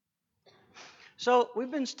So we've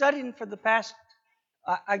been studying for the past,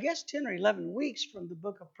 I guess, 10 or 11 weeks from the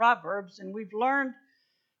book of Proverbs, and we've learned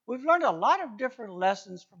a lot of different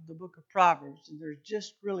lessons from the book of Proverbs, and there's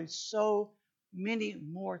just really so many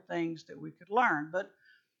more things that we could learn. But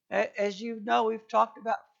as you know, we've talked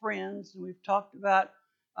about friends, and we've talked about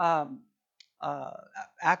um, uh,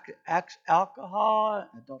 alcohol,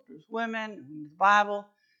 adulterous women, the Bible,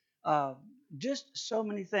 uh, just so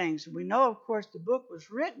many things. We know, of course, the book was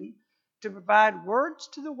written to provide words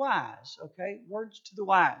to the wise, okay? Words to the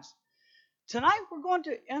wise. Tonight we're going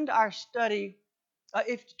to end our study.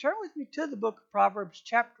 If you turn with me to the book of Proverbs,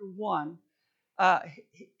 chapter 1, uh,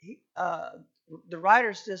 the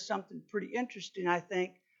writer says something pretty interesting, I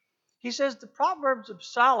think. He says, the Proverbs of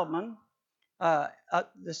Solomon,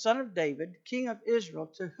 the son of David, king of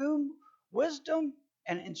Israel, to whom wisdom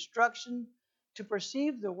and instruction, to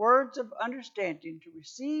perceive the words of understanding, to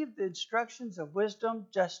receive the instructions of wisdom,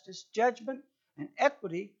 justice, judgment, and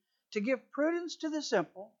equity, to give prudence to the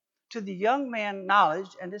simple, to the young man knowledge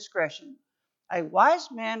and discretion. A wise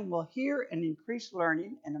man will hear and increase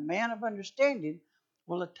learning, and a man of understanding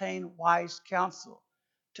will attain wise counsel.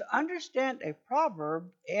 To understand a proverb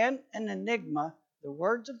and an enigma, the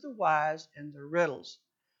words of the wise and their riddles.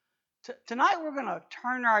 Tonight we're going to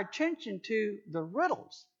turn our attention to the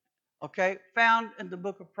riddles, okay, found in the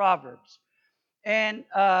book of Proverbs. And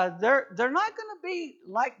they're not going to be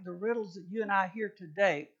like the riddles that you and I hear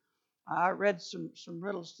today. I read some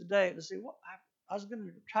riddles today. Let's see, I was going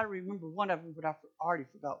to try to remember one of them, but I already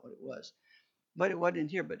forgot what it was. But it wasn't in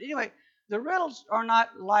here. But anyway, the riddles are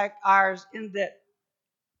not like ours in that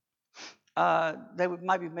they would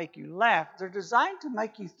maybe make you laugh. They're designed to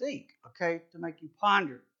make you think, okay, to make you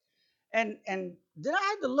ponder. And then I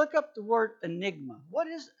had to look up the word enigma. What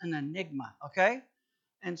is an enigma? Okay,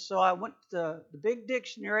 and so I went to the big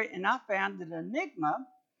dictionary and I found that enigma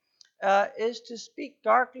is to speak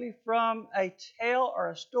darkly from a tale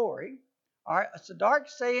or a story. All right, it's a dark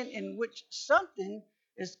saying in which something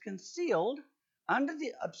is concealed under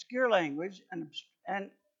the obscure language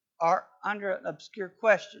and or under an obscure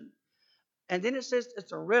question. And then it says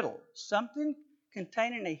it's a riddle, something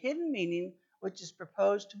containing a hidden meaning which is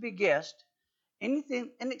proposed to be guessed,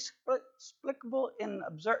 anything inexplicable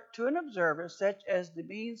to an observer, such as the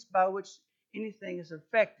means by which anything is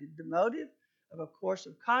affected, the motive of a course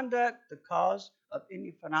of conduct, the cause of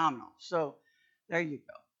any phenomenon. So there you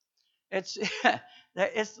go. It's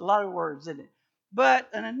it's a lot of words in it. But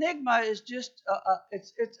an enigma is just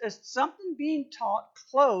it's something being taught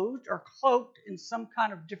clothed or cloaked in some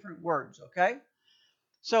kind of different words. Okay,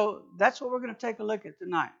 so that's what we're going to take a look at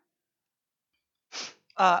tonight.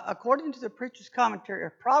 According to the preacher's commentary,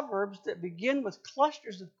 proverbs that begin with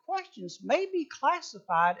clusters of questions may be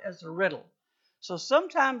classified as a riddle. So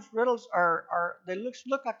sometimes riddles they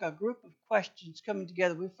look like a group of questions coming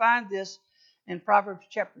together. We find this in Proverbs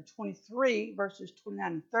chapter 23, verses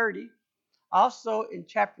 29 and 30. Also in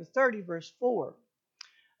chapter 30, verse 4.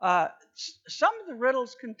 Some of the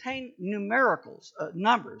riddles contain numericals,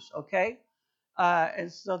 numbers, okay?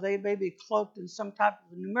 And so they may be cloaked in some type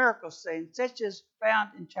of numerical saying, such as found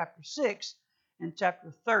in chapter 6 and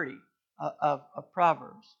chapter 30 of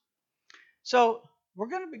Proverbs. So we're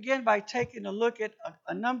going to begin by taking a look at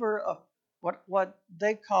a number of what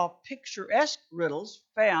they call picturesque riddles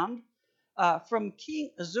found from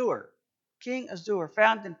King Assur. King Assur,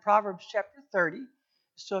 found in Proverbs chapter 30.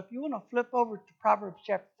 So if you want to flip over to Proverbs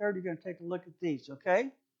chapter 30, you're going to take a look at these, okay?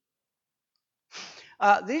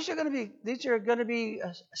 These are going to be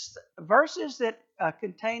verses that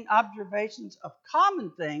contain observations of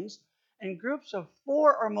common things in groups of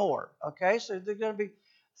 4 or more. Okay, so they're going to be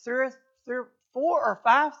three, 4 or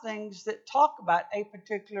 5 things that talk about a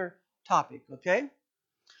particular topic. Okay,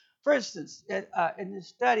 for instance, in this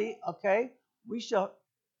study, okay, we shall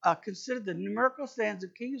consider the numerical sayings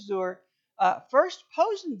of King Assur, first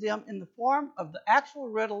posing them in the form of the actual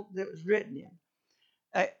riddle that was written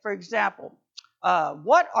in. For example,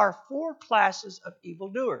 what are 4 classes of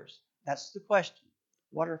evildoers? That's the question.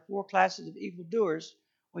 What are 4 classes of evildoers?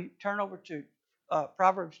 We turn over to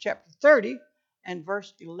Proverbs chapter 30 and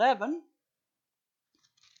verse 11.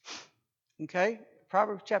 Okay,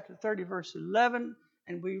 Proverbs chapter 30, verse 11,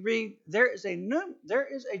 and we read, there is a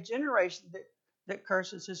generation that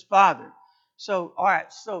curses his father. So, all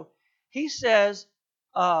right, so he says,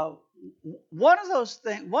 one of those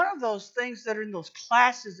things that are in those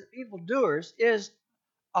classes of evildoers is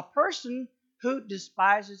a person who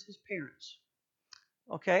despises his parents.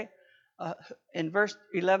 Okay, in verse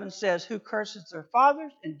 11 says, who curses their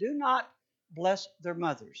fathers and do not bless their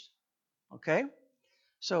mothers. Okay,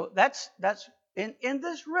 so that's in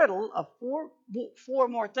this riddle of four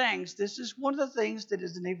more things, this is one of the things that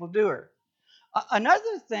is an evildoer.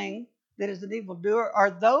 Another thing that is an evildoer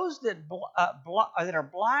are those that are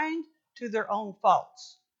blind to their own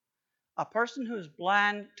faults. A person who is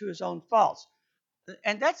blind to his own faults.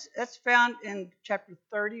 And that's found in chapter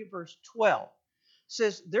 30, verse 12. It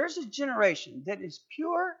says, there's a generation that is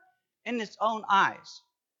pure in its own eyes.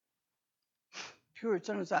 Pure in its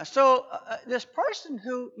own eyes. So this person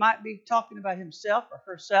who might be talking about himself or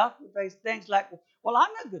herself would say things like, well,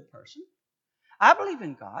 I'm a good person. I believe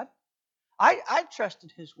in God. I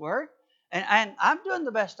trusted his word. And I'm doing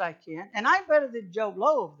the best I can. And I'm better than Joe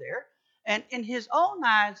Blow over there. And in his own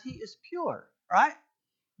eyes, he is pure, right?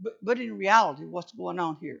 But in reality, what's going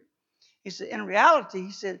on here? He said, in reality,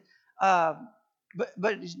 he said, um,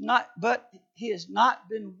 but he has not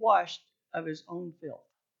been washed of his own filth.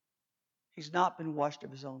 He's not been washed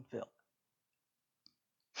of his own filth.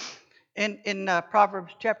 In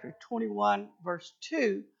Proverbs chapter 21, verse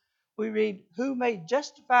 2, we read, who may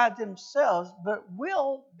justify themselves, but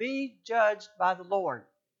will be judged by the Lord.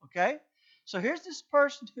 Okay? So here's this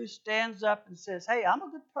person who stands up and says, hey, I'm a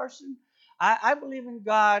good person. I believe in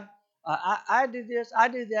God. I do this, I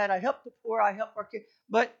do that. I help the poor, I help our kids.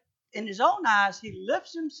 But in his own eyes, he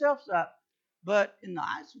lifts himself up. But in the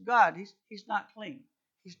eyes of God, he's not clean.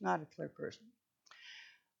 He's not a clear person.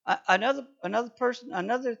 Another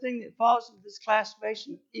thing that falls into this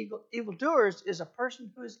classification of evildoers is a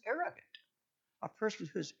person who is arrogant. A person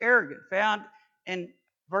who is arrogant, found in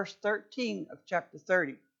verse 13 of chapter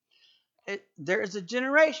 30. There is a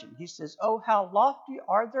generation, he says, oh, how lofty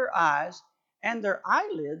are their eyes, and their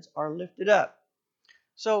eyelids are lifted up.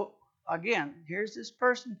 So, again, here's this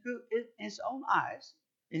person who, in his own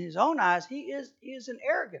eyes, he is an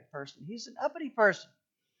arrogant person. He's an uppity person.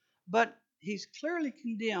 But he's clearly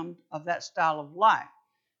condemned of that style of life.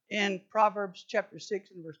 In Proverbs chapter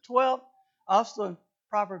 6 and verse 12, also in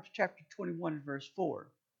Proverbs chapter 21 and verse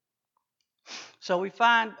 4. So we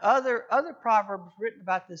find other proverbs written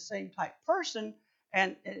about this same type person,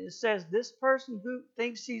 and it says this person who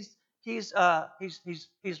thinks he's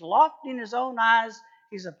lofty in his own eyes,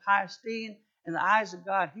 he's of high esteem in the eyes of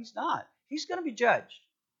God. He's not. He's going to be judged.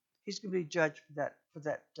 He's going to be judged for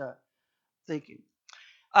that thinking.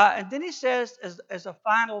 And then he says, as a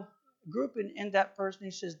final grouping in that person,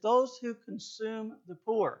 he says, those who consume the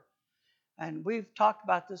poor. And we've talked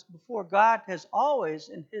about this before. God has always,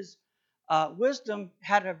 in his wisdom,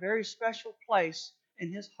 had a very special place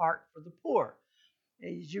in his heart for the poor.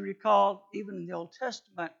 As you recall, even in the Old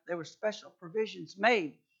Testament, there were special provisions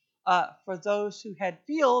made for those who had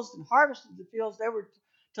fields and harvested the fields. They were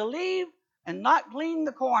to leave and not glean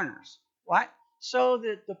the corners, right? So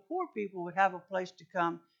that the poor people would have a place to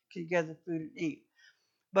come to gather food and eat.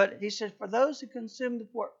 But he says, for those who consume the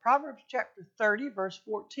poor, Proverbs chapter 30, verse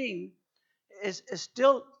 14, is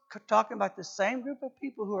still talking about the same group of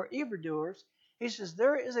people who are evildoers. He says,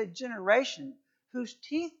 there is a generation whose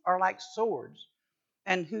teeth are like swords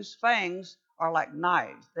and whose fangs are like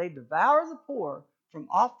knives. They devour the poor from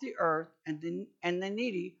off the earth and the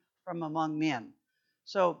needy from among men.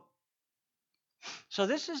 So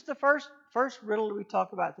this is the first riddle we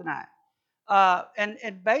talk about tonight.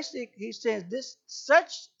 And basic, he says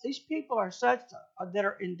these people are such that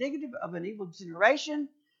are indicative of an evil generation,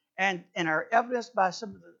 and are evidenced by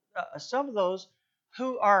some of those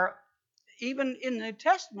who are even in the New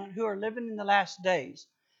Testament who are living in the last days.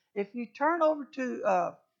 If you turn over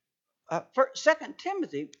to 2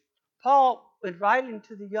 Timothy, Paul, in writing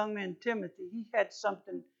to the young man Timothy, he had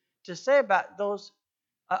something to say about those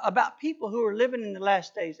about people who are living in the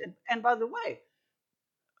last days. And by the way,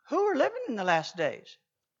 who are living in the last days?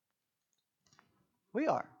 We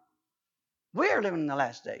are. We are living in the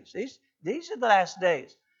last days. These are the last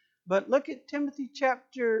days. But look at Timothy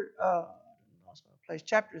chapter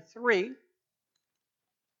chapter 3.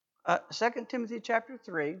 2 Timothy chapter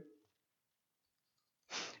 3,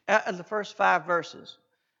 the first 5 verses.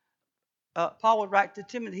 Paul would write to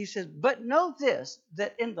Timothy, he says, but know this,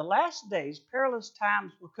 that in the last days perilous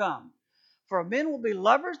times will come. For men will be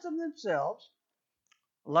lovers of themselves,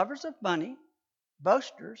 lovers of money,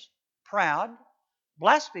 boasters, proud,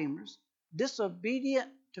 blasphemers, disobedient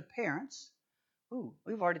to parents. Ooh,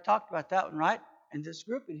 we've already talked about that one, right? And this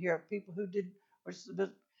group in here of people who did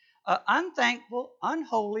unthankful,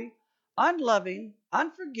 unholy, unloving,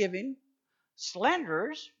 unforgiving,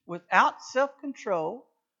 slanderers, without self-control,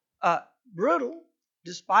 brutal,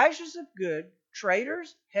 despisers of good,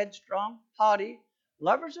 traitors, headstrong, haughty,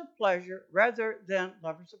 lovers of pleasure rather than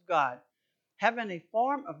lovers of God, having a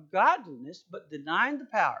form of godliness but denying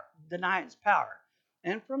its power.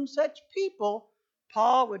 And from such people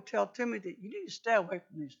Paul would tell Timothy, you need to stay away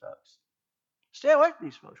from these folks. Stay away from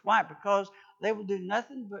these folks. Why? Because they will do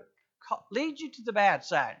nothing but lead you to the bad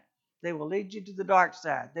side. They will lead you to the dark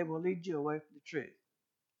side. They will lead you away from the truth.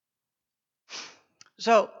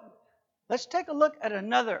 So let's take a look at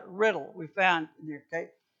another riddle we found in here, okay?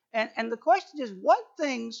 And the question is, what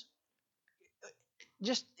things,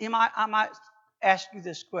 I might ask you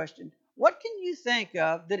this question. What can you think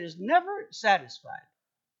of that is never satisfied?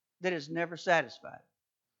 That is never satisfied.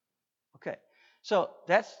 Okay, so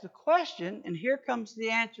that's the question, and here comes the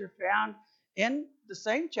answer found in the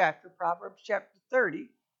same chapter, Proverbs chapter 30,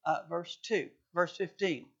 verse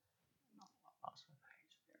 15.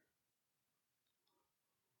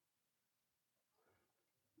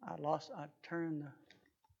 I turned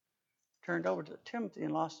over to Timothy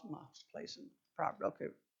and lost my place in Proverbs. Okay,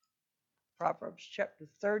 Proverbs chapter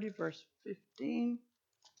 30, verse 15.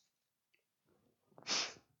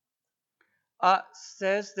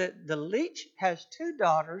 Says that the leech has two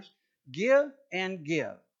daughters, give and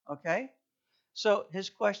give. Okay? So his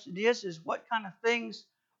question is what kind of things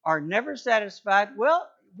are never satisfied? Well,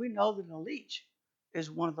 we know that a leech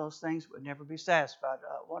is one of those things that would never be satisfied.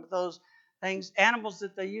 One of those things, animals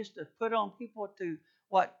that they used to put on people to,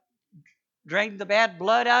 drain the bad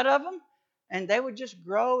blood out of them. And they would just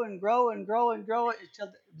grow and grow and grow and grow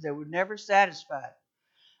until they were never satisfied.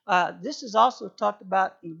 This is also talked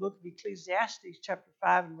about in the book of Ecclesiastes, chapter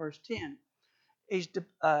 5 and verse 10.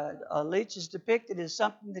 A leech is depicted as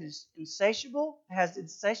something that is insatiable, has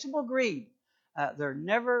insatiable greed. They're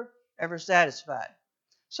never, ever satisfied.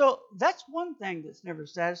 So that's one thing that's never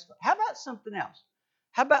satisfied. How about something else?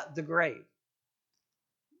 How about the grave?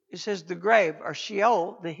 It says the grave, or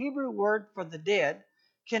Sheol, the Hebrew word for the dead,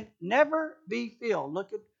 can never be filled.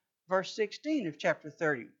 Look at verse 16 of chapter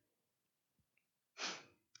 30.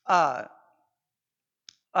 Uh,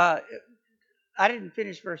 uh, I didn't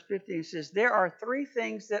finish verse 15. It says, there are three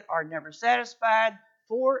things that are never satisfied,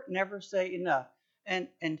 four never say enough. And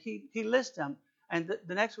he lists them. And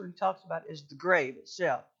the next one he talks about is the grave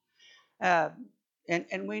itself.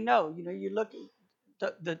 And we know, you look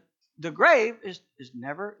at the grave is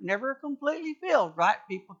never completely filled, right?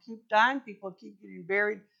 People keep dying, people keep getting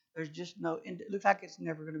buried. There's just it looks like it's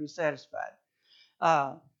never going to be satisfied.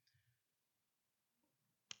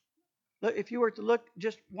 Look, if you were to look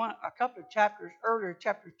just a couple of chapters earlier,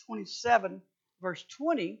 chapter 27, verse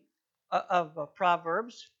 20 of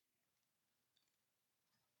Proverbs,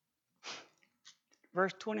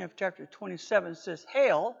 verse 20 of chapter 27 says,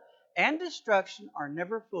 hail and destruction are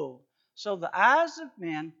never full, so the eyes of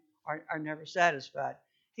men are never satisfied.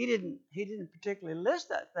 He didn't particularly list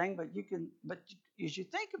that thing, but as you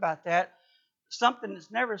think about that, something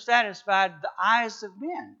that's never satisfied, the eyes of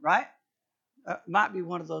men, right? Might be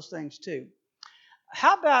one of those things too.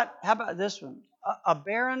 How about this one? A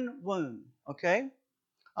barren womb, okay?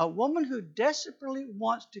 A woman who desperately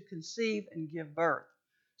wants to conceive and give birth.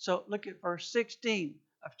 So look at verse 16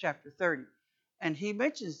 of chapter 30. And he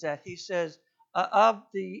mentions that. He says, of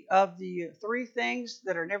the three things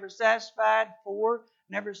that are never satisfied, four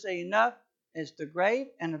never say enough, is the grave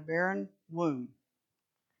and a barren womb.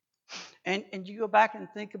 And you go back and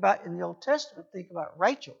think about, in the Old Testament, think about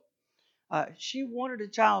Rachel. She wanted a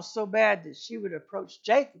child so bad that she would approach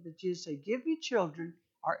Jacob and she would say, give me children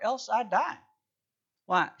or else I die.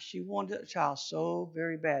 Why? She wanted a child so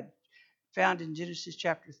very bad. Found in Genesis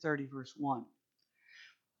chapter 30, verse 1.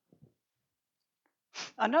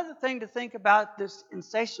 Another thing to think about this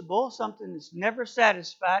insatiable, something that's never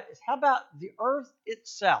satisfied, is how about the earth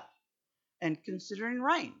itself and considering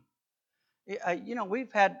rain?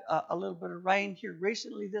 We've had a little bit of rain here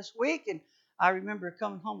recently this week, and I remember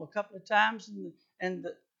coming home a couple of times, and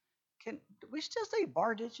do we still say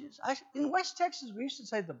bar ditches? In West Texas, we used to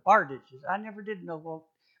say the bar ditches. I never did know,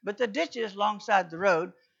 but the ditches alongside the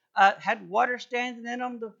road had water standing in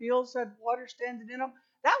them. The fields had water standing in them.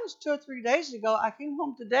 That was 2 or 3 days ago. I came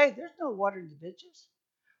home today. There's no water in the ditches.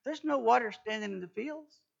 There's no water standing in the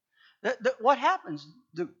fields. What happens?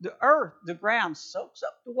 The earth, the ground soaks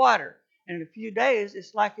up the water. And in a few days,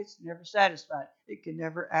 it's like it's never satisfied. It can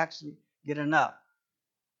never actually get enough.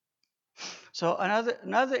 So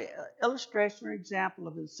another illustration or example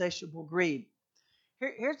of insatiable greed.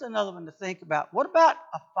 Here's another one to think about. What about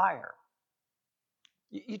a fire?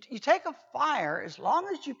 You take a fire, as long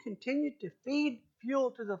as you continue to feed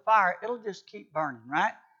fuel to the fire, it'll just keep burning,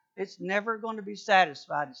 right? It's never going to be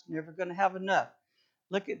satisfied. It's never going to have enough.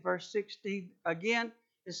 Look at verse 16 again.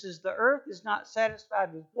 It says, the earth is not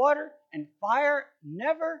satisfied with water, and fire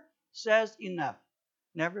never says enough.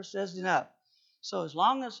 Never says enough. So as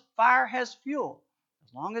long as fire has fuel,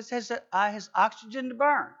 as long as it has oxygen to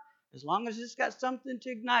burn, As long as it's got something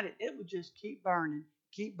to ignite it, it will just keep burning,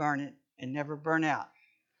 and never burn out.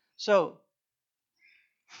 So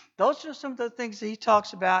those are some of the things that he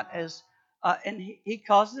talks about as, and he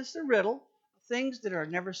calls this a riddle, things that are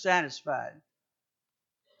never satisfied.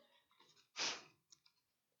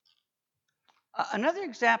 Another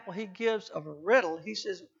example he gives of a riddle, he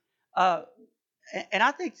says, uh, and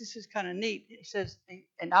I think this is kind of neat. He says,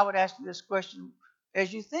 and I would ask you this question: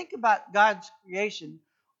 as you think about God's creation,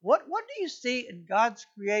 what do you see in God's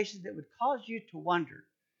creation that would cause you to wonder,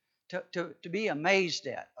 to be amazed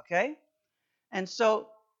at? Okay, and so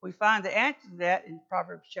we find the answer to that in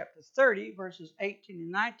Proverbs chapter 30, verses 18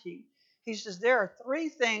 and 19. He says, there are three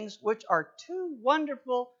things which are too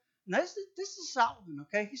wonderful. Now, this is Solomon,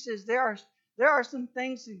 okay? He says, there are some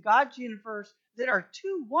things in God's universe that are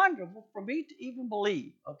too wonderful for me to even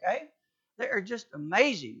believe, okay? They are just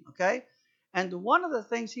amazing, okay? And one of the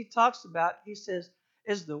things he talks about, he says,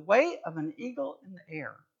 is the way of an eagle in the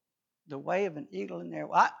air. The way of an eagle in the air.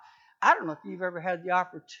 Well, I don't know if you've ever had the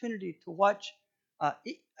opportunity to watch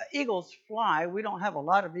eagles fly. We don't have a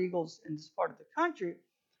lot of eagles in this part of the country,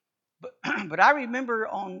 but but I remember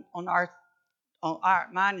on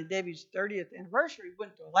mine and Debbie's 30th anniversary, we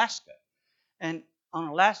went to Alaska, and on an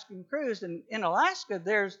Alaskan cruise, and in Alaska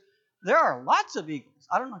there are lots of eagles.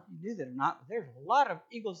 I don't know if you knew that or not, but there's a lot of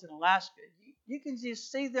eagles in Alaska. You can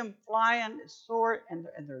just see them flying, soar, and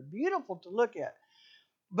they're beautiful to look at.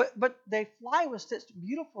 But they fly with such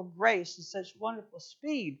beautiful grace and such wonderful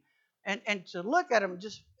speed, and to look at them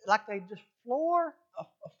just like they just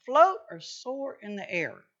float or soar in the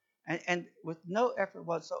air, and with no effort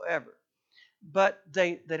whatsoever. But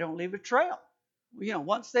they don't leave a trail.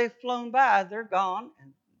 Once they've flown by, they're gone,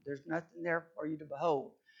 and there's nothing there for you to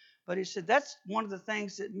behold. But he said that's one of the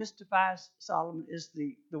things that mystifies Solomon is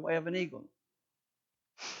the way of an eagle.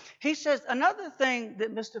 He says another thing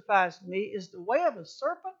that mystifies me is the way of a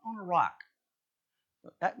serpent on a rock.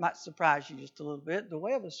 That might surprise you just a little bit. The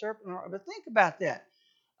way of a serpent on a rock. But think about that.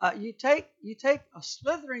 You take a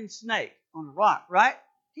slithering snake on a rock, right?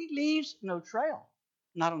 He leaves no trail.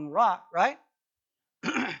 Not on the rock, right?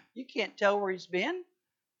 You can't tell where he's been.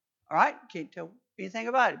 All right? You can't tell anything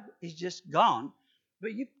about it. He's just gone.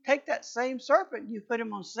 But you take that same serpent, you put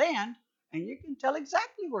him on sand, and you can tell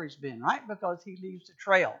exactly where he's been, right? Because he leaves a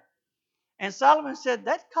trail. And Solomon said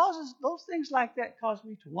those things like that cause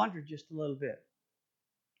me to wonder just a little bit,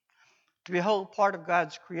 to behold part of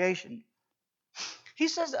God's creation. He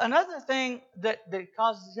says another thing that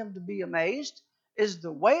causes him to be amazed is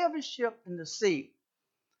the way of a ship in the sea.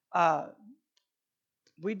 Uh,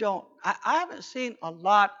 I haven't seen a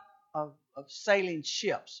lot of sailing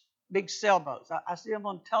ships, big sailboats. I see them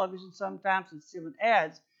on television sometimes and see them in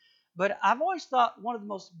ads. But I've always thought one of the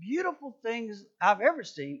most beautiful things I've ever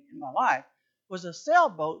seen in my life was a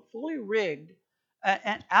sailboat fully rigged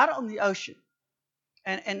and out on the ocean.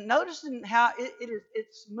 And noticing how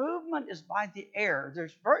its movement is by the air.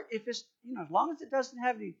 If it's as long as it doesn't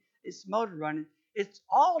have its motor running, it's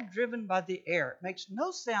all driven by the air. It makes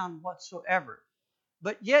no sound whatsoever,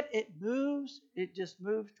 but yet it moves. It just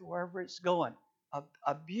moves to wherever it's going.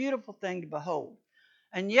 A beautiful thing to behold.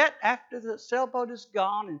 And yet, after the sailboat is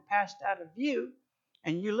gone and passed out of view,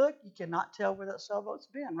 and you look, you cannot tell where that sailboat's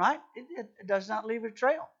been. Right? It does not leave a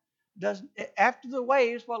trail. After the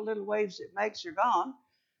waves, what little waves it makes are gone.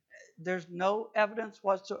 There's no evidence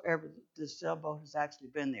whatsoever that this sailboat has actually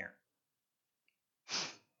been there.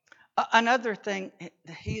 Another thing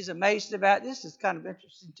he's amazed about, this is kind of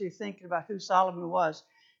interesting too, thinking about who Solomon was.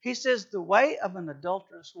 He says the way of an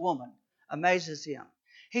adulterous woman amazes him.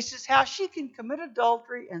 He says how she can commit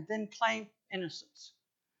adultery and then claim innocence.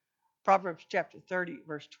 Proverbs chapter 30,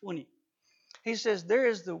 verse 20. He says, there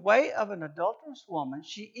is the way of an adulterous woman.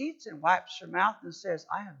 She eats and wipes her mouth and says,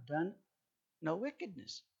 I have done no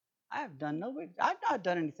wickedness. I have done no wickedness. I've not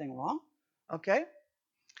done anything wrong. Okay?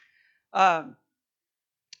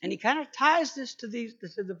 And he kind of ties this to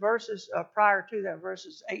the verses prior to that,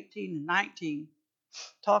 verses 18 and 19,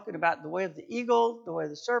 talking about the way of the eagle, the way of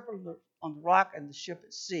the serpent on the rock, and the ship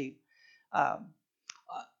at sea. Um,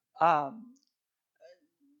 um,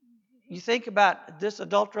 you think about this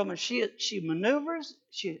adulterous woman, she maneuvers,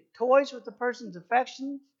 she toys with the person's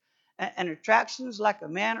affections and attractions like a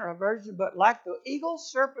man or a virgin, but like the eagle,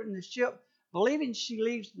 serpent, in the ship, believing she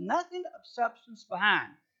leaves nothing of substance behind.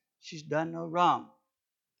 She's done no wrong.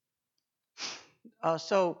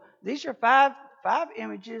 So these are five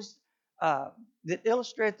images that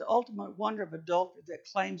illustrate the ultimate wonder of adultery that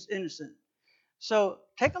claims innocence. So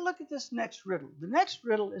take a look at this next riddle. The next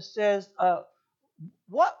riddle says,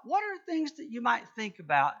 what are things that you might think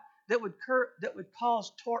about that would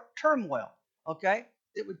cause turmoil? Okay,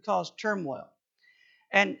 it would cause turmoil.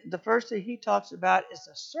 And the first thing he talks about is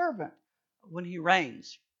a servant when he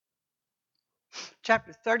reigns.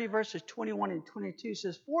 Chapter 30, verses 21 and 22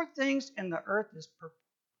 says, four things in the earth is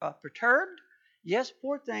perturbed. Yes,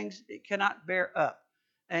 four things it cannot bear up.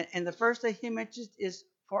 And the first thing he mentions is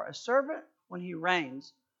for a servant when he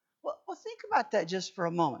reigns. Well, think about that just for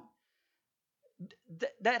a moment.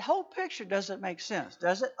 That whole picture doesn't make sense,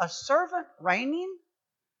 does it? A servant reigning?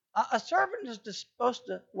 A servant is just supposed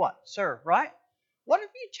to what? Serve, right? What if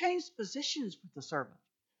you change positions with the servant?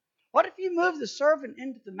 What if you move the servant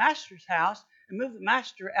into the master's house and move the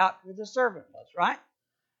master out where the servant was, right?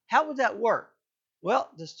 How would that work? Well,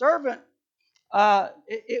 the servant,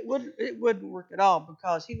 it wouldn't work at all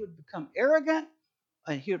because he would become arrogant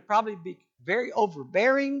and he would probably be very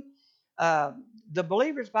overbearing. Uh, the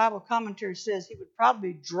Believer's Bible commentary says he would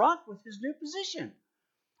probably be drunk with his new position.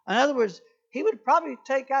 In other words, he would probably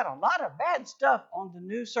take out a lot of bad stuff on the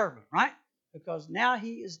new servant, right? Because now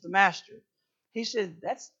he is the master. He said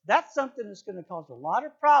that's something that's going to cause a lot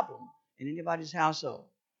of problem in anybody's household.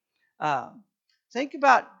 Uh, think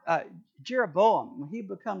about Jeroboam when he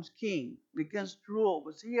becomes king, begins to rule.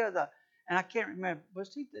 Was he and I can't remember,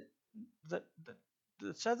 was he the,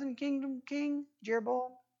 the southern kingdom king,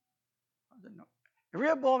 Jeroboam?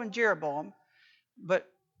 Rehoboam and Jeroboam. But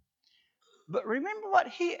remember what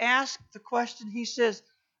he asked the question. He says,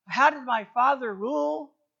 how did my father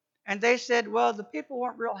rule? And they said, well, the people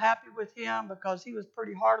weren't real happy with him because he was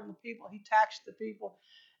pretty hard on the people. He taxed the people.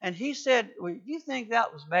 And he said, well, you think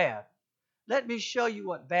that was bad? Let me show you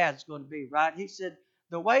what bad's going to be, right? He said,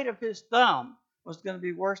 the weight of his thumb was going to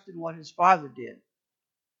be worse than what his father did.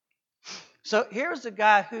 So here's a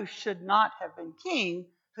guy who should not have been king,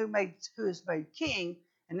 who is made king,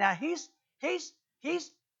 and now he's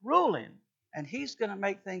ruling, and he's going to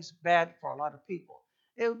make things bad for a lot of people.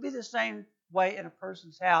 It would be the same way in a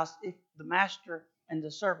person's house if the master and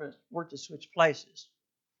the servant were to switch places.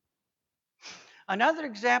 Another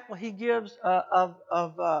example he gives of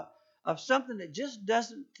something that just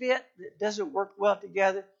doesn't fit, that doesn't work well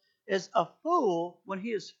together, is a fool when he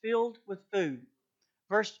is filled with food.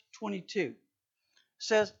 Verse 22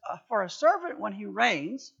 says, for a servant when he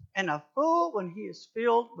reigns, and a fool when he is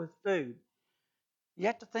filled with food. You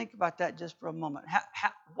have to think about that just for a moment.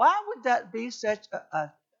 Why would that be such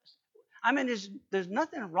I mean, there's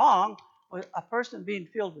nothing wrong with a person being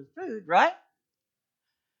filled with food, right?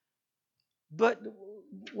 But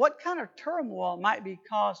what kind of turmoil might be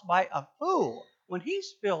caused by a fool when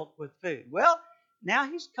he's filled with food? Well, now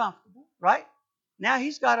he's comfortable, right? Now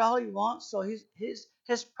he's got all he wants, so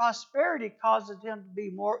his prosperity causes him to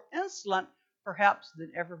be more insolent, perhaps,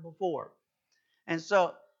 than ever before. And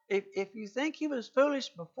so, if you think he was foolish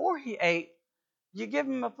before he ate, you give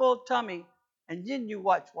him a full tummy, and then you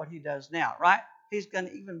watch what he does now, right? He's going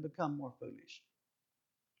to even become more foolish.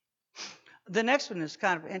 The next one is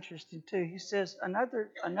kind of interesting too. He says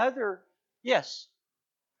another yes.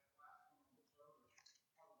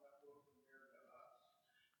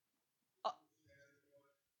 Uh,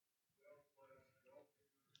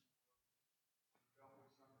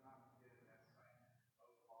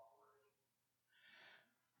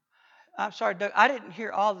 I'm sorry, Doug. I didn't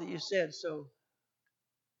hear all that you said. So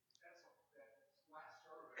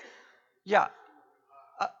yeah,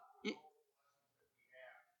 uh,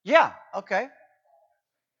 yeah, okay,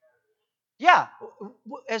 yeah.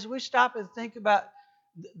 As we stop and think about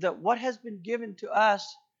what has been given to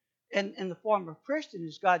us in the form of Christians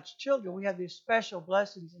as God's children, we have these special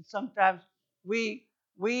blessings, and sometimes we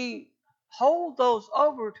hold those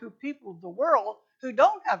over to people of the world who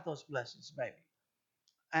don't have those blessings, maybe.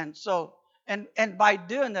 And so, and by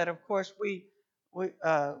doing that, of course, we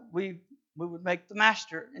would make the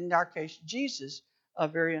master, in our case, Jesus,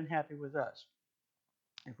 very unhappy with us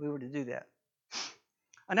if we were to do that.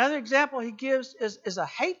 Another example he gives is a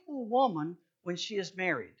hateful woman when she is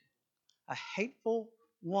married. A hateful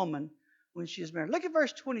woman when she is married. Look at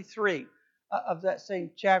verse 23 of that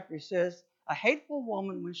same chapter. It says, a hateful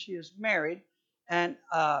woman when she is married, and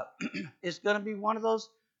is going to be one of those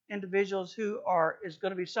individuals is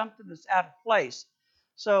going to be something that's out of place.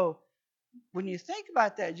 So when you think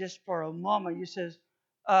about that just for a moment, you says,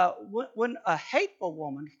 when a hateful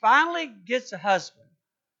woman finally gets a husband,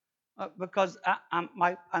 because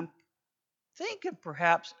I'm thinking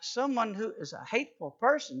perhaps someone who is a hateful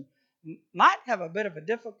person might have a bit of a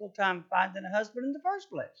difficult time finding a husband in the first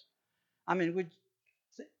place. I mean,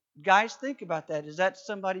 guys think about that? Is that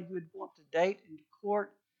somebody you would want to date and to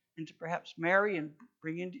court and to perhaps marry and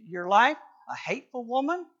bring into your life? A hateful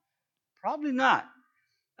woman? Probably not.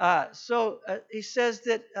 He says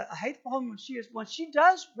that a hateful woman, when she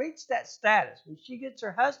does reach that status, when she gets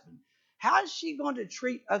her husband, how is she going to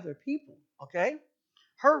treat other people? Okay,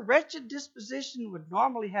 her wretched disposition would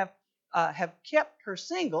normally have kept her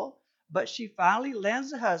single, but she finally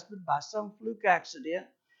lands a husband by some fluke accident,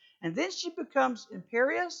 and then she becomes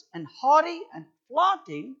imperious and haughty and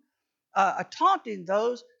taunting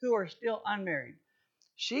those who are still unmarried.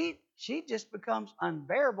 She just becomes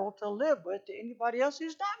unbearable to live with to anybody else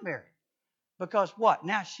who's not married. Because what?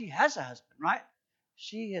 Now she has a husband, right?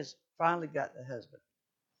 She has finally got a husband.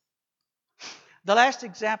 The last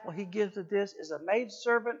example he gives of this is a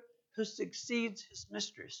maidservant who succeeds his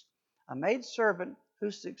mistress. A maidservant who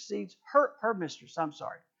succeeds her mistress. I'm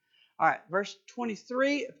sorry. All right, verse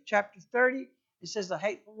 23 of chapter 30, it says, a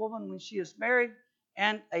hateful woman when she is married,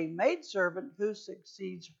 and a maidservant who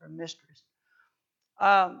succeeds her mistress.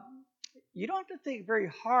 Um, you don't have to think very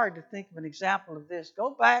hard to think of an example of this. Go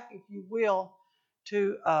back, if you will,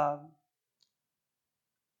 to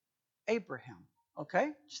Abraham. Okay?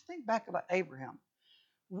 Just think back about Abraham.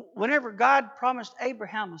 Whenever God promised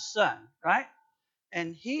Abraham a son, right?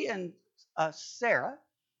 And he and Sarah,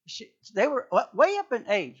 they were way up in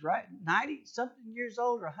age, right? 90 something years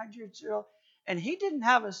old or 100 years old. And he didn't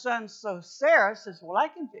have a son. So Sarah says, well, I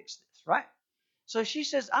can fix this, right? So she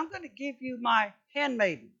says, I'm going to give you my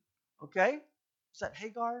handmaiden. Okay? Is that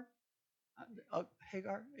Hagar?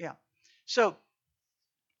 Hagar? Yeah. So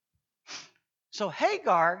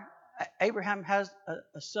Hagar, Abraham has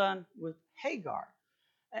a son with Hagar.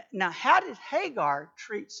 Now, how did Hagar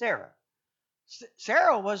treat Sarah?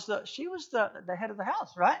 Sarah was the head of the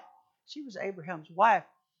house, right? She was Abraham's wife.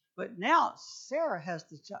 But now Hagar has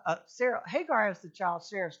the child.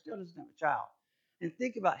 Sarah still doesn't have a child. And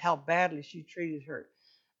think about how badly she treated her.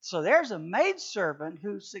 So there's a maidservant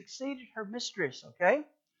who succeeded her mistress, okay?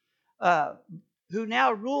 Uh, who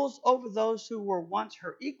now rules over those who were once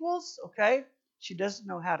her equals, okay? She doesn't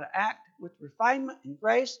know how to act with refinement and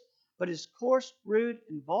grace, but is coarse, rude,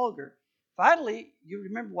 and vulgar. Finally, you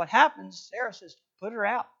remember what happens. Sarah says, put her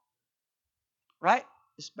out, right?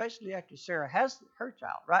 Especially after Sarah has her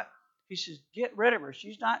child, right? He says, get rid of her.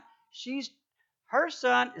 Her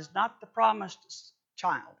son is not the promised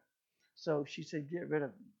child. So she said, get rid of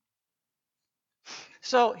him.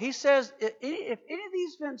 So he says, if any of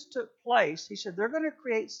these events took place, he said, they're going to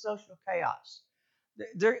create social chaos.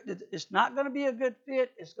 It's not going to be a good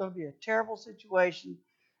fit. It's going to be a terrible situation.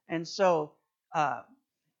 And so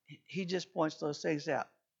he just points those things out.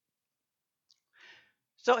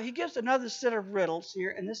 So he gives another set of riddles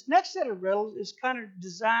here. And this next set of riddles is kind of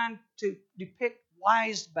designed to depict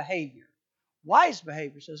wise behavior. Wise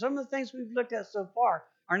behavior. So some of the things we've looked at so far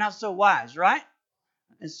are not so wise, right?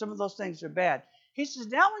 And some of those things are bad. He says,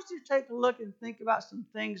 now I want you to take a look and think about some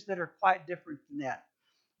things that are quite different than that.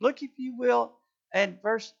 Look, if you will, at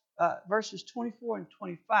verses 24 and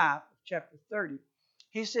 25 of chapter 30.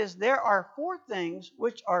 He says, there are 4 things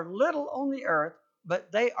which are little on the earth,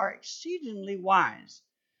 but they are exceedingly wise.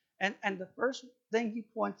 And the first thing he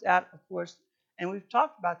points out, of course, and we've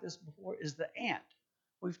talked about this before, is the ant.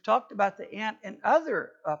 We've talked about the ant in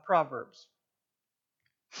other proverbs.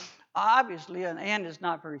 Obviously, an ant is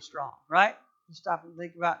not very strong, right? You stop and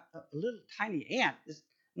think about a little tiny ant is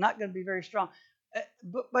not going to be very strong.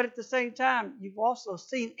 But at the same time, you've also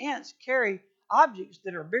seen ants carry objects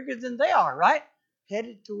that are bigger than they are, right?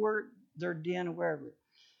 Headed toward their den or wherever.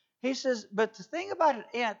 He says, but the thing about an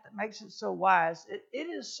ant that makes it so wise, it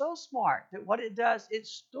is so smart that what it does, it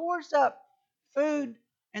stores up food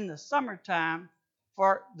in the summertime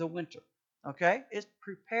for the winter. Okay? It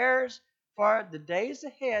prepares for the days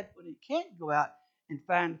ahead when it can't go out and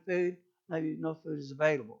find food. Maybe no food is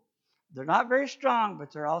available. They're not very strong,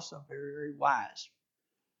 but they're also very, very wise.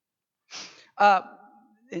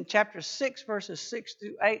 In chapter 6, verses 6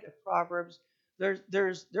 through 8 of Proverbs, there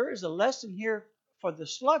is a lesson here for the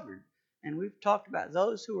sluggard. And we've talked about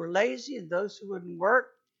those who are lazy and those who wouldn't work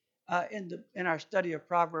in our study of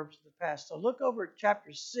Proverbs in the past. So look over at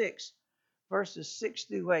chapter 6, verses 6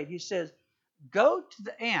 through 8. He says, go to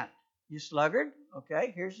the ant, you sluggard.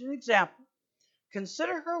 Okay, here's an example.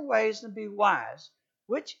 Consider her ways and be wise,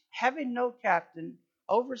 which, having no captain,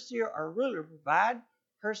 overseer, or ruler, provide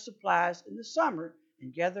her supplies in the summer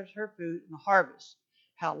and gathers her food in the harvest.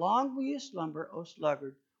 How long will you slumber, O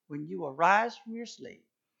sluggard, when you arise from your sleep?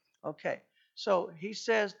 Okay, so he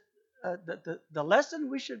says the lesson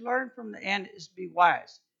we should learn from the ant is be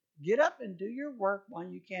wise. Get up and do your work while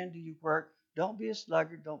you can do your work. Don't be a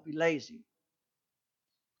sluggard. Don't be lazy.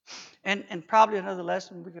 And probably another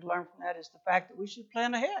lesson we could learn from that is the fact that we should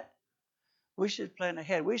plan ahead. We should plan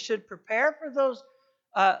ahead. We should prepare for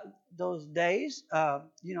uh, those days,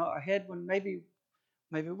 ahead when maybe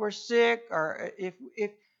we're sick, or if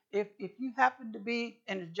you happen to be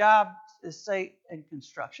in a job, say in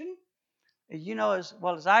construction, you know as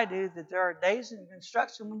well as I do that there are days in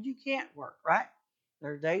construction when you can't work, right?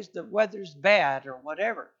 There are days the weather's bad or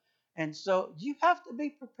whatever. And so you have to be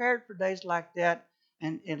prepared for days like that,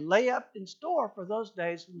 and lay up in store for those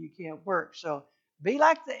days when you can't work. So be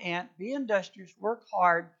like the ant, be industrious, work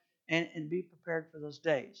hard, and be prepared for those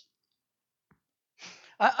days.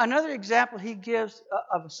 Another example he gives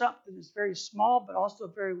of something that's very small but also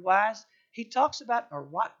very wise, he talks about a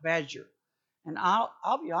rock badger. And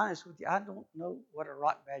I'll be honest with you, I don't know what a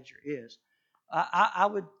rock badger is. I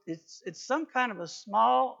would it's some kind of a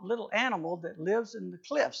small little animal that lives in the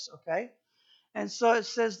cliffs. Okay, and so it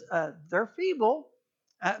says they're feeble,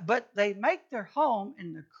 but they make their home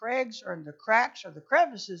in the crags or in the cracks or the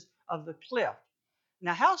crevices of the cliff.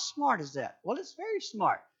 Now, how smart is that? Well, it's very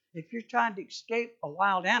smart. If you're trying to escape a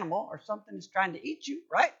wild animal or something that's trying to eat you,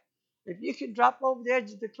 right? If you can drop over the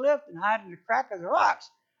edge of the cliff and hide in the crack of the rocks,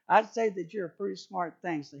 I'd say that you're a pretty smart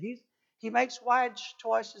thing. So he makes wise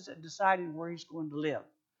choices in deciding where he's going to live,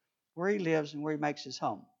 where he lives, and where he makes his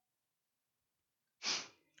home.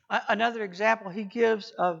 Another example he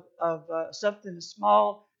gives of something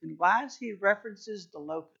small and wise, he references the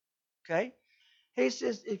locust. Okay, he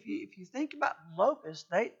says if you think about locusts,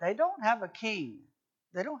 they don't have a king,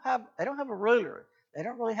 they don't have a ruler, they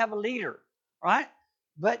don't really have a leader, right?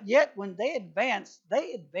 But yet when they advance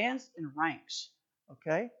in ranks.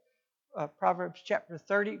 Okay, Proverbs chapter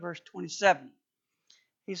 30 verse 27.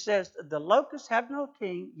 He says the locusts have no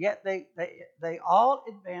king, yet they all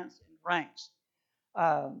advance in ranks.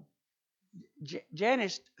 Um,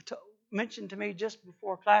 Janice mentioned to me just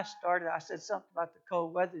before class started, I said something about the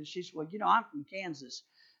cold weather, and she said, well, I'm from Kansas.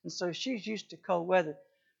 And so she's used to cold weather.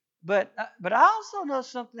 But I also know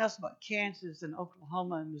something else about Kansas and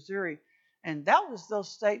Oklahoma and Missouri. And that was those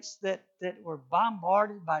states that were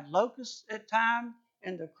bombarded by locusts at times,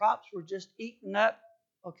 and the crops were just eaten up.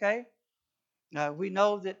 Okay? We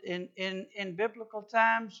know that in biblical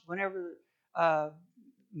times, whenever uh,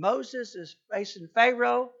 Moses is facing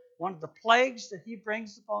Pharaoh, one of the plagues that he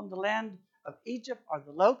brings upon the land of Egypt are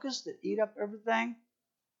the locusts that eat up everything.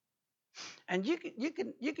 And you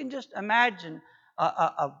can just imagine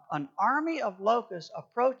an army of locusts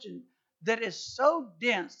approaching that is so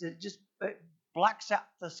dense that it blocks out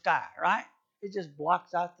the sky, right? It just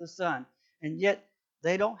blocks out the sun. And yet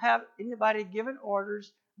they don't have anybody giving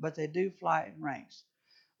orders, but they do fly in ranks.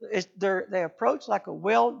 They approach like a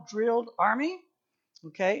well-drilled army,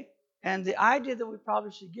 okay? And the idea that we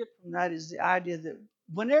probably should get from that is the idea that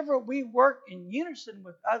whenever we work in unison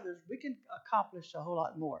with others, we can accomplish a whole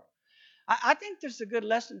lot more. I think there's a good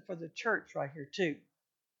lesson for the church right here, too.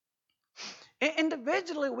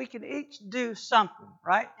 Individually, we can each do something,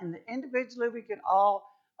 right? And individually, we can all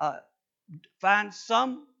uh, find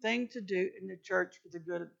something to do in the church for the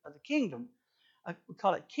good of the kingdom. We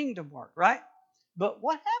call it kingdom work, right? But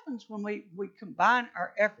what happens when we combine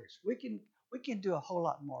our efforts? We can do a whole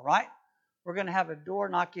lot more, right? We're going to have a door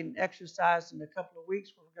knocking exercise in a couple of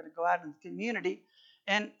weeks where we're going to go out in the community.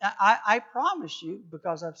 And I promise you,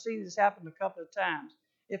 because I've seen this happen a couple of times,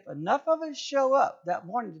 if enough of us show up that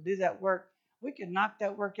morning to do that work, we can knock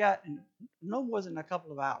that work out in no more than a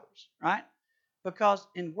couple of hours, right? Because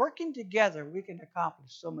in working together, we can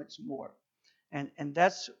accomplish so much more. And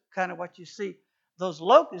that's kind of what you see those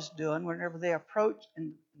locusts doing whenever they approach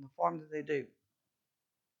in the form that they do.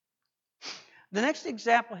 The next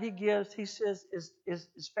example he gives, he says,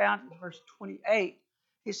 is found in verse 28.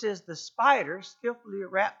 He says, the spider skillfully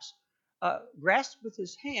grasps with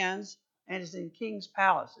his hands and is in king's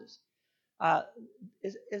palaces. Uh,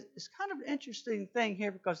 it's kind of an interesting thing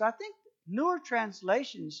here because I think newer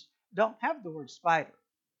translations don't have the word spider.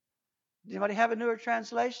 Does anybody have a newer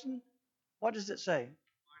translation? What does it say?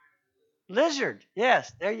 Lizard.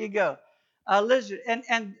 Yes, there you go. A lizard.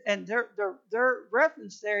 And their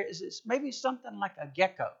reference there is it's maybe something like a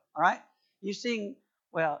gecko. All right. You seen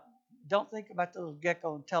well, don't think about the little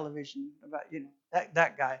gecko on television about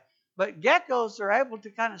that guy. But geckos are able to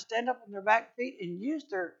kind of stand up on their back feet and use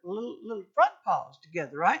their little front paws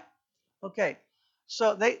together, right? Okay.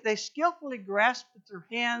 So they skillfully grasp with their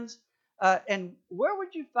hands. And where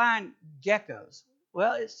would you find geckos?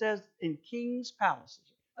 Well, it says in king's palaces.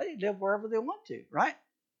 They live wherever they want to, right?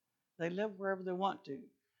 They live wherever they want to.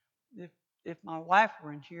 If my wife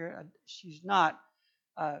were in here, she's not.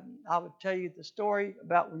 I would tell you the story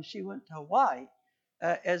about when she went to Hawaii.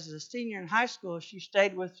 As a senior in high school, she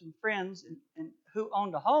stayed with some friends and who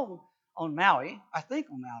owned a home on Maui, I think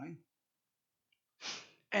on Maui.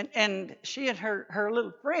 And she and her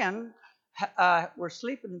little friend were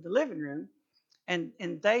sleeping in the living room, and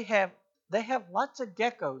they have lots of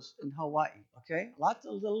geckos in Hawaii. Okay, lots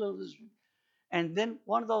of little lizards. And then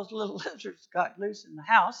one of those little lizards got loose in the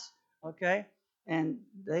house. Okay, and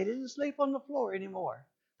they didn't sleep on the floor anymore.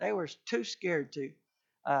 They were too scared to.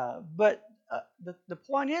 But the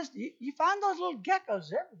point is, you find those little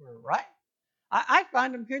geckos everywhere, right? I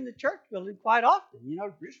find them here in the church building quite often.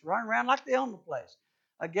 Just running around like they own the place.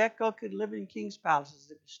 A gecko could live in king's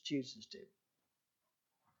palaces if it chooses to.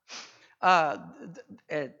 Uh,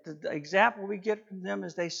 the example we get from them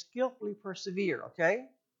is they skillfully persevere. Okay.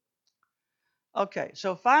 Okay.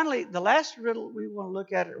 So finally, the last riddle we want to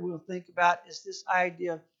look at or we will think about is this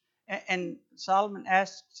idea. And Solomon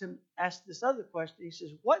asked this other question. He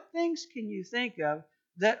says, "What things can you think of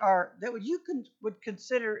that you would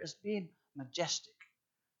consider as being majestic?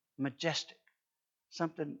 Majestic."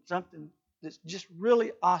 Something that's just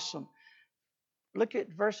really awesome. Look at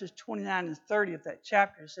verses 29 and 30 of that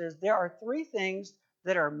chapter. It says, "There are three things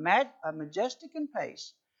that are majestic in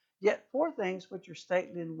pace, yet four things which are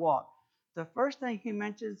stately in walk." The first thing he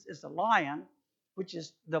mentions is the lion, which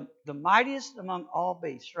is the mightiest among all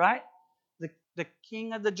beasts, right? The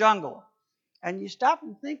king of the jungle. And you stop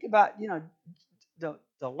and think about,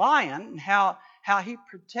 the lion and how he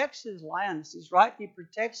protects his lionesses, right? He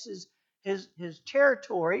protects his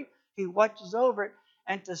territory. He watches over it.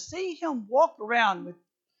 And to see him walk around with,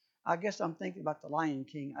 I guess I'm thinking about the Lion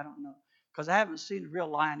King. I don't know, because I haven't seen a real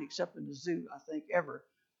lion except in the zoo, I think, ever.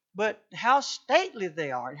 But how stately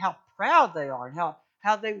they are and how proud they are and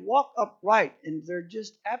how they walk upright, and they're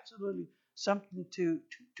just absolutely something to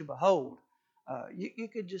behold. You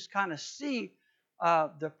could just kind of see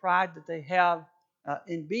the pride that they have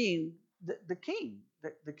in being the king,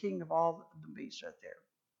 the king of all the beasts right there.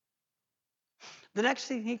 The next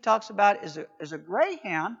thing he talks about is a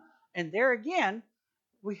greyhound, and there again,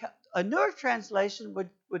 a newer translation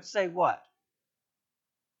would say what?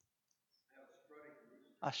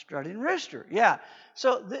 A strutting rooster. Yeah.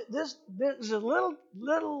 So there's a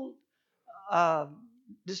little uh,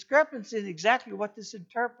 discrepancy in exactly what this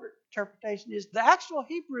interpretation is. The actual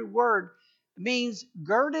Hebrew word means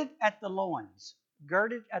girded at the loins.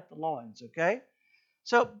 Girded at the loins. Okay.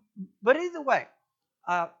 So, but either way,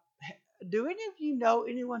 uh, do any of you know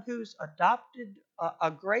anyone who's adopted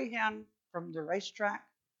a greyhound from the racetrack?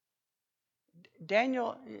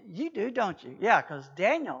 Daniel, you do, don't you? Yeah, because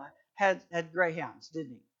Daniel had greyhounds,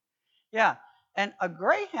 didn't he? Yeah, and a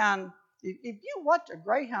greyhound. If you watch a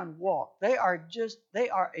greyhound walk, they are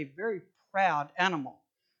a very proud animal,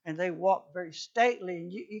 and they walk very stately,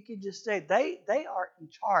 and you can just say they are in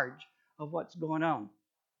charge of what's going on.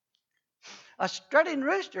 A strutting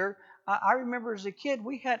rooster. I remember as a kid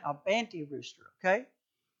we had a banty rooster. Okay,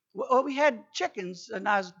 well, we had chickens, and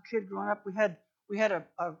as a kid growing up, we had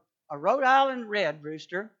a Rhode Island red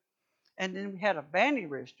rooster, and then we had a banty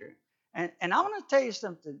rooster. And I want to tell you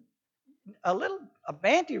something. A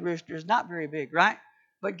banty rooster is not very big, right?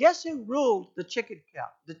 But guess who ruled the chicken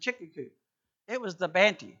coop? It was the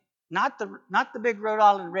banty, not the big Rhode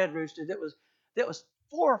Island red rooster. That was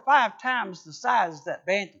 4 or 5 times the size of that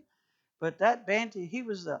banty. But that banty, he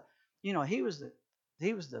was the, you know, he was the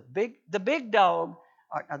big dog,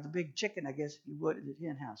 or the big chicken, I guess if you would, in the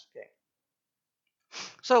hen house. Okay.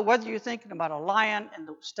 So whether you're thinking about a lion and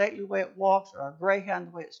the stately way it walks, or a greyhound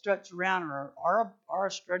the way it struts around, or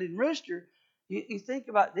a strutting rooster, you think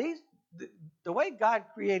about these. The way God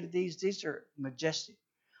created these are majestic.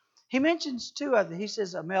 He mentions two of them. He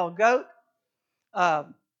says a male goat,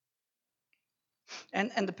 um,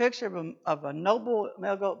 and the picture of a noble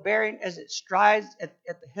male goat bearing as it strides at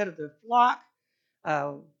the head of the flock.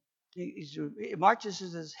 Uh, he marches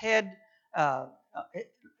with his head, uh, uh,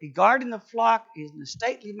 guarding the flock. He's in a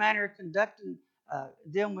stately manner, conducting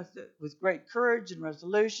them with great courage and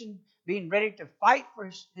resolution, being ready to fight for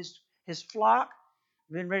his flock,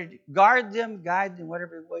 being ready to guard them, guide them,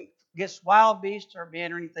 whatever way, against wild beasts or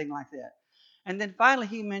men or anything like that. And then finally,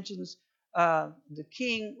 he mentions the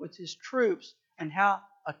king with his troops and how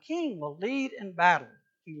a king will lead in battle.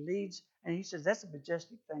 He leads, and he says that's a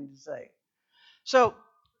majestic thing to say. So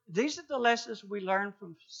these are the lessons we learn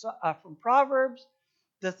from Proverbs.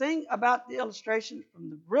 The thing about the illustration from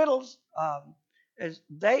the riddles is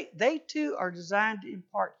they too are designed to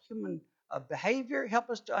impart human behavior, help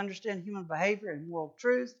us to understand human behavior and moral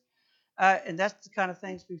truth, and that's the kind of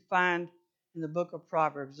things we find in the book of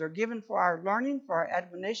Proverbs. They're given for our learning, for our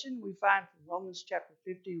admonition. We find from Romans chapter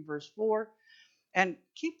 15, verse 4. And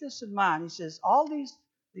keep this in mind. He says all these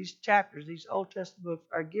chapters, these Old Testament books,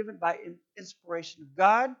 are given by inspiration of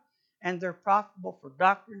God, and they're profitable for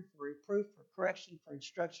doctrine, for reproof, for correction, for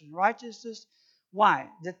instruction in righteousness. Why?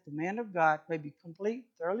 That the man of God may be complete,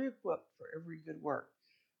 thoroughly equipped for every good work.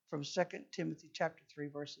 From 2 Timothy chapter 3,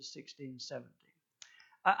 verses 16 and 17.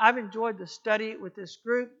 I've enjoyed the study with this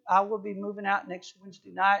group. I will be moving out next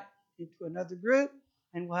Wednesday night into another group,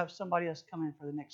 and we'll have somebody else come in for the next